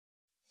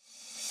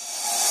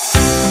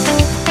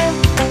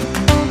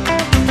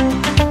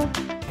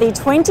The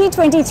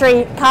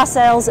 2023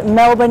 carsales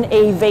Melbourne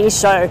EV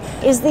Show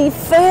is the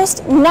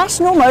first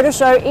national motor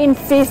show in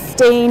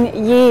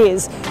 15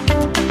 years.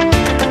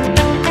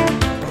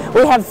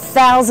 We have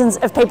thousands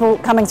of people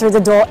coming through the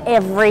door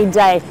every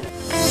day.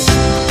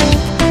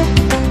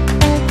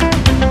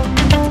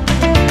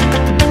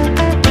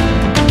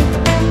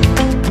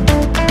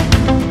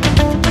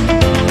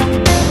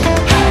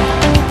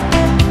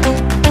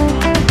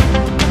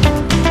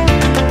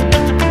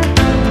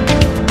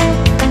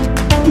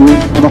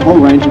 We have a whole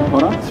range of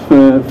products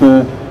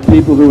for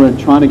people who are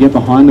trying to get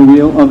behind the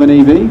wheel of an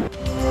EV.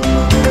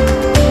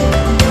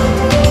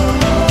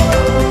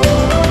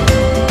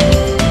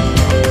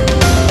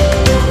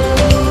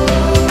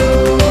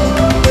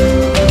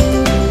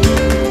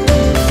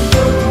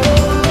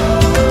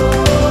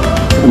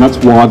 And that's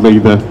widely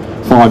the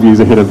 5 years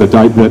ahead of the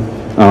date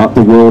that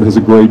the world has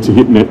agreed to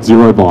hit net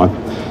zero by.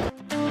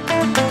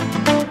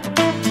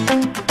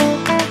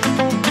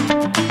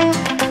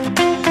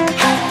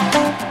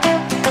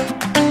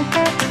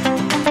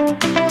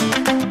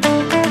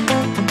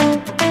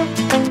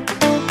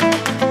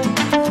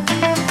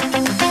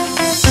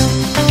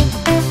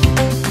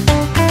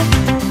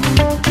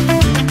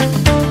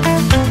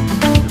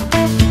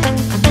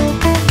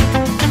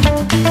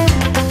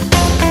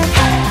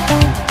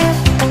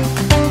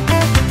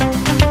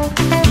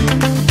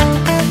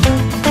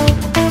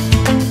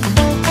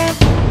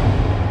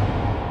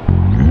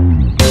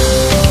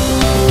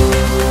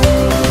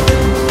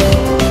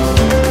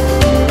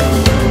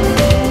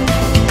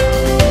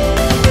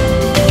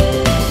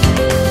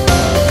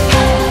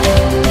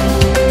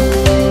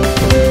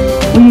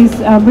 We use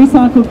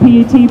recycled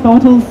PET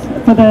bottles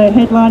for the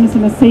headliners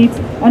and the seats,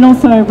 and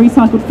also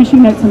recycled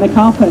fishing nets in the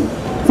carpet.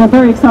 So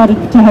very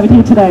excited to have it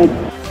here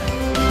today.